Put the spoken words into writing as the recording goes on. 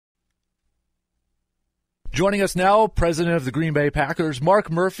Joining us now, president of the Green Bay Packers, Mark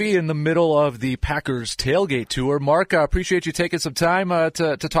Murphy, in the middle of the Packers Tailgate tour. Mark, I appreciate you taking some time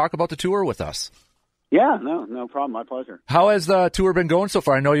to talk about the tour with us. Yeah, no problem. My pleasure. How has the tour been going so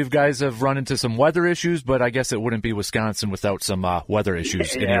far? I know you guys have run into some weather issues, but I guess it wouldn't be Wisconsin without some weather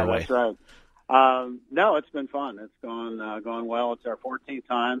issues in your way. That's right. No, it's been fun. It's going well. It's our 14th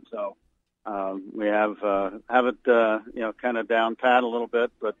time, so we have it kind of down pat a little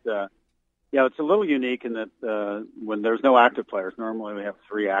bit, but it's a little unique in that when there's no active players, normally we have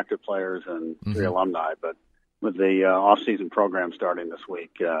 3 active players and 3 alumni, but with the off-season program starting this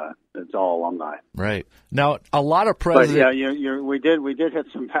week, it's all alumni. Right. Now, a lot of presidents... But we did hit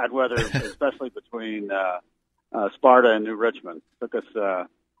some bad weather, especially between Sparta and New Richmond. It took us,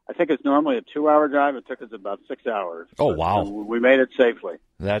 I think it's normally a 2-hour drive. It took us about 6 hours. Oh, wow. So we made it safely.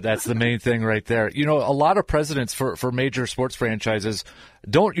 That's the main thing right there. You know, a lot of presidents for major sports franchises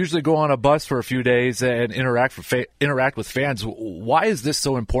don't usually go on a bus for a few days and interact with fans. Why is this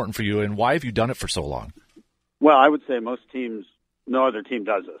so important for you, and why have you done it for so long? Well, I would say most teams, no other team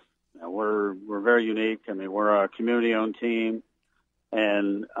does this. We're very unique. I mean, we're a community-owned team,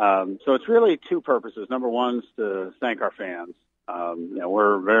 and so it's really 2 purposes. Number one is to thank our fans.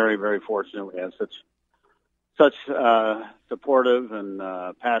 We're very, very fortunate. We have such supportive and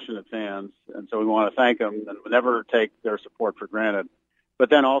passionate fans, and so we want to thank them and never take their support for granted.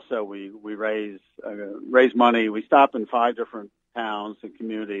 But then also we raise money. We stop in 5 different towns and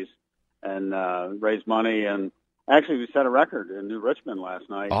communities and raise money. And actually, we set a record in New Richmond last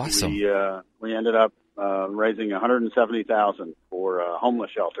night. Awesome. We ended up raising $170,000 for a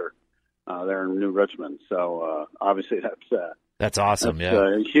homeless shelter there in New Richmond. So obviously that's awesome. That's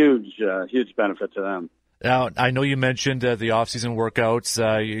a huge benefit to them. Now, I know you mentioned the off-season workouts.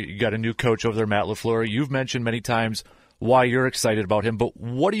 You got a new coach over there, Matt LaFleur. You've mentioned many times why you're excited about him, but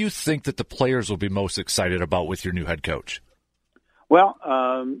what do you think that the players will be most excited about with your new head coach? Well,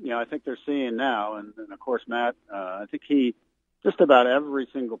 I think they're seeing now, and of course, Matt, I think he, just about every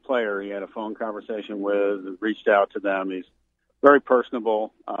single player he had a phone conversation with, reached out to them. He's very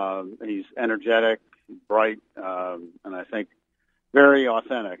personable. He's energetic, bright, and I think very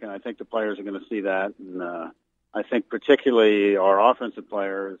authentic. And I think the players are going to see that. And I think particularly our offensive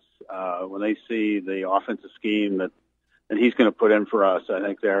players, when they see the offensive scheme that he's going to put in for us, I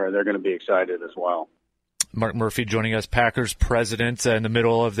think they're going to be excited as well. Mark Murphy joining us, Packers president, in the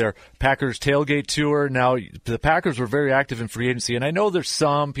middle of their Packers Tailgate tour. Now, the Packers were very active in free agency, and I know there's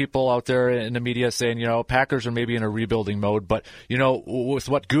some people out there in the media saying, Packers are maybe in a rebuilding mode, but, with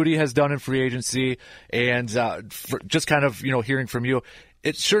what Goody has done in free agency and just kind of, hearing from you,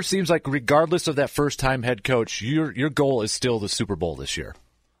 it sure seems like regardless of that first-time head coach, your goal is still the Super Bowl this year.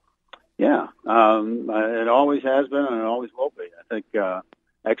 Yeah, it always has been, and it always will be. I think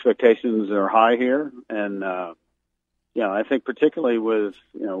expectations are high here, and I think particularly with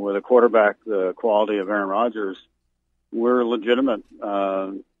a quarterback the quality of Aaron Rodgers, we're legitimate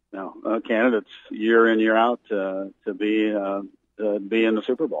candidates year in, year out to be in the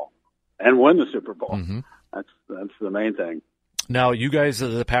Super Bowl and win the Super Bowl. Mm-hmm. That's the main thing. Now, you guys,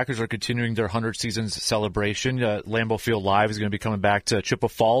 the Packers, are continuing their 100 seasons celebration. Lambeau Field Live is going to be coming back to Chippewa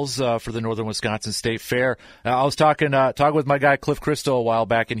Falls for the Northern Wisconsin State Fair. I was talking with my guy Cliff Christo a while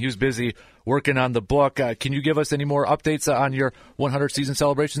back, and he was busy working on the book. Can you give us any more updates on your 100 season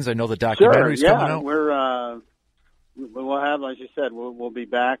celebrations? I know the documentary's coming out. We'll have, as you said, we'll be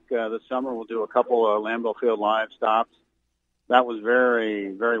back this summer. We'll do a couple of Lambeau Field Live stops. That was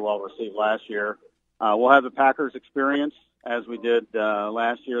very, very well received last year. We'll have the Packers experience, as we did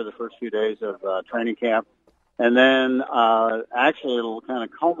last year, the first few days of training camp. And then actually it'll kind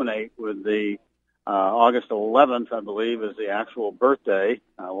of culminate with the August 11th, I believe, is the actual birthday.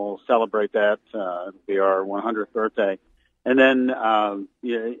 We'll celebrate that. It'll be our 100th birthday. And then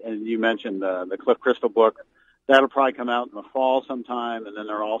you mentioned the Cliff Christo book. That'll probably come out in the fall sometime, and then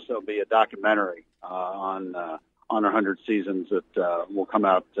there'll also be a documentary on our 100 seasons that will come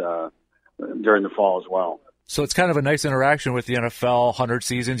out during the fall as well. So it's kind of a nice interaction with the NFL 100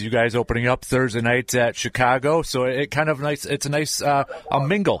 seasons. You guys opening up Thursday night at Chicago, so it's a nice a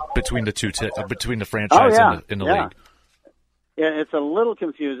mingle between the two between the franchise and the league. Yeah, it's a little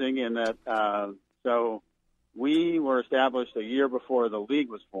confusing in that. So we were established a year before the league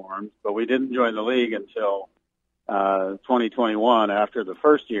was formed, but we didn't join the league until 2021 after the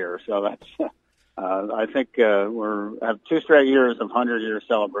first year. So that's. I think we're have 2 straight years of 100-year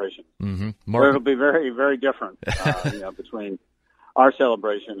celebration. Mm-hmm. So it'll be very, very different between our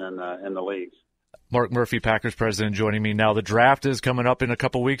celebration and the leagues. Mark Murphy, Packers president, joining me now. The draft is coming up in a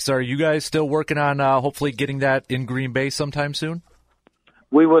couple weeks. Are you guys still working on hopefully getting that in Green Bay sometime soon?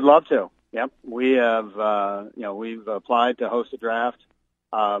 We would love to. Yep, we have. We've applied to host a draft.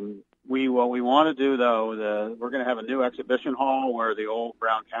 What we want to do though, we're going to have a new exhibition hall where the old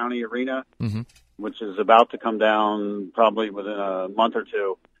Brown County Arena, which is about to come down probably within a month or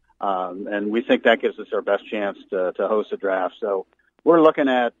two, and we think that gives us our best chance to host a draft. So we're looking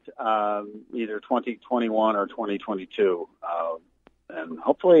at either 2021 or 2022, and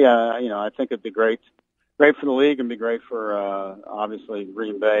hopefully, I think it'd be great for the league and be great for obviously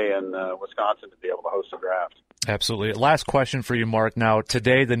Green Bay and Wisconsin to be able to host a draft. Absolutely. Last question for you, Mark. Now,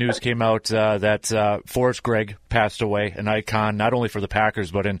 today the news came out that Forrest Gregg passed away, an icon not only for the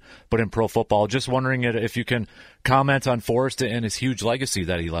Packers but in pro football. Just wondering if you can comment on Forrest and his huge legacy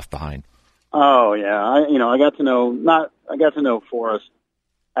that he left behind. Oh yeah, I got to know Forrest.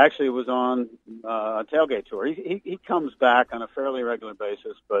 Actually, it was on a tailgate tour. He comes back on a fairly regular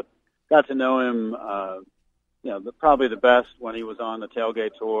basis, but got to know him, probably the best when he was on the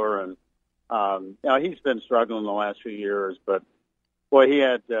tailgate tour, and he's been struggling the last few years, but boy, he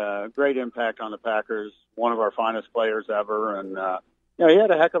had great impact on the Packers. One of our finest players ever, and he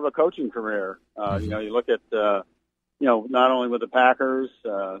had a heck of a coaching career. You look at not only with the Packers,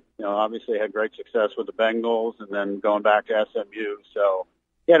 obviously had great success with the Bengals, and then going back to SMU. So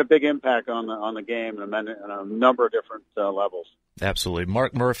he had a big impact on the game in a number of different levels. Absolutely.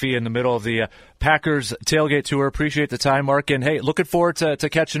 Mark Murphy in the middle of the Packers tailgate tour. Appreciate the time, Mark. And, hey, looking forward to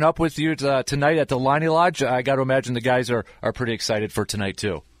catching up with you tonight at the Liney Lodge. I got to imagine the guys are pretty excited for tonight,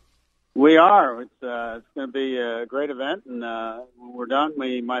 too. We are. It's going to be a great event, and when we're done,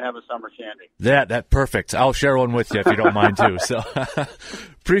 we might have a summer shandy. That perfect. I'll share one with you if you don't mind, too. So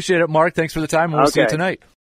appreciate it, Mark. Thanks for the time. We'll see you tonight.